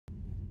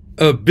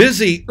A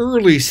busy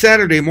early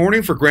Saturday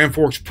morning for Grand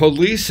Forks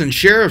police and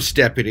sheriff's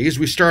deputies.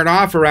 We start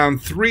off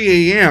around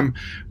 3 a.m.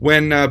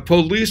 when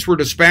police were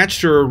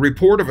dispatched to a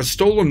report of a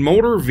stolen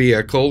motor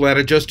vehicle that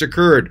had just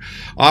occurred.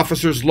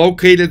 Officers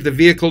located the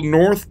vehicle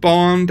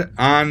northbound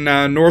on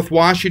North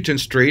Washington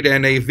Street,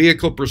 and a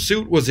vehicle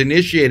pursuit was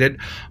initiated.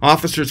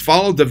 Officers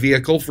followed the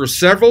vehicle for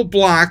several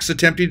blocks,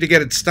 attempting to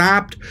get it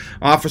stopped.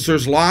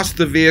 Officers lost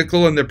the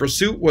vehicle, and the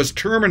pursuit was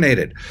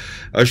terminated.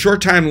 A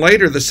short time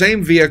later, the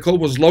same vehicle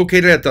was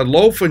located at the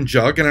Loaf and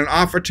Jug, and an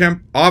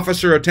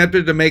officer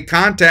attempted to make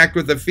contact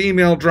with the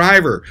female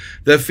driver.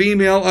 The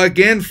female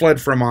again fled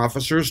from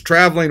officers,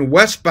 traveling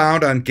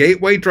westbound on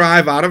Gateway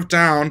Drive out of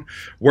town,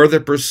 where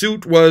the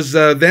pursuit was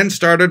then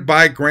started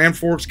by Grand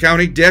Forks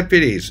County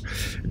deputies.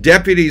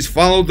 Deputies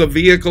followed the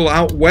vehicle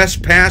out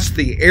west past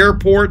the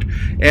airport,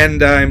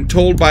 and I'm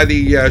told by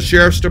the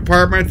Sheriff's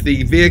Department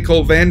the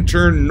vehicle then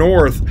turned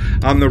north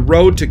on the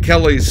road to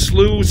Kelly's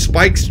Slough.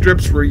 Spike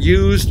strips were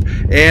used,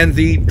 and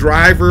the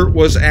driver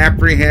was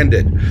apprehended.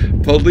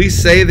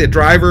 Police say the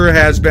driver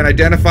has been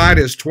identified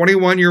as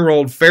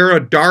 21-year-old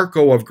Farah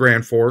Darko of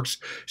Grand Forks.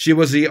 She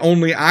was the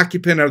only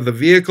occupant of the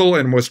vehicle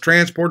and was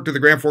transported to the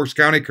Grand Forks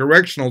County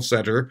Correctional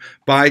Center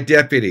by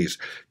deputies.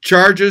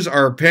 Charges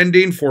are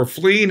pending for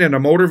fleeing in a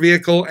motor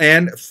vehicle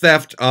and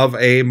theft of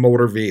a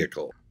motor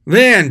vehicle.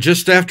 Then,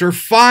 just after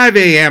 5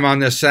 a.m. on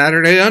this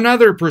Saturday,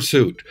 another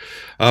pursuit.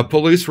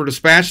 Police were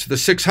dispatched to the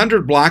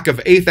 600 block of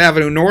 8th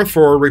Avenue North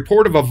for a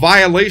report of a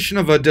violation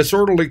of a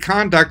disorderly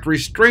conduct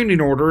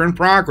restraining order in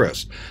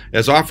progress.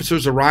 As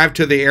officers arrived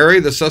to the area,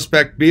 the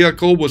suspect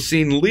vehicle was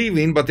seen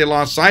leaving, but they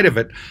lost sight of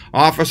it.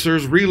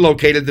 Officers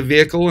relocated the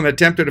vehicle and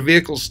attempted a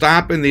vehicle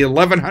stop in the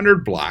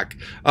 1100 block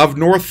of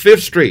North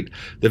 5th Street.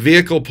 The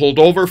vehicle pulled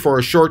over for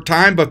a short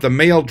time, but the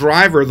male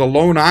driver, the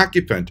lone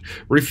occupant,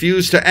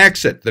 refused to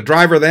exit. The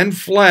driver then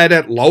fled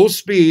at low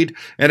speed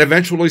and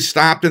eventually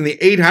stopped in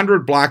the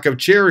 800 block of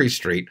Cherry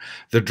Street.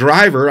 The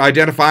driver,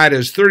 identified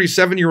as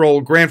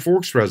 37-year-old Grand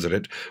Forks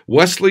resident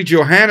Wesley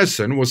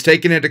Johannesson, was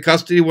taken into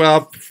custody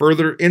without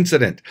further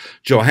incident.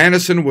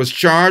 Johannesson was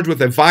charged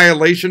with a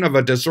violation of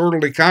a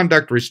disorderly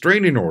conduct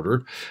restraining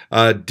order,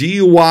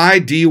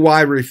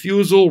 DUI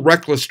refusal,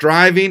 reckless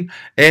driving,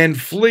 and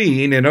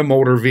fleeing in a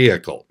motor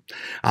vehicle.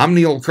 I'm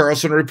Neil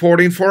Carlson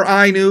reporting for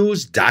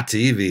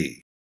iNewZ.TV.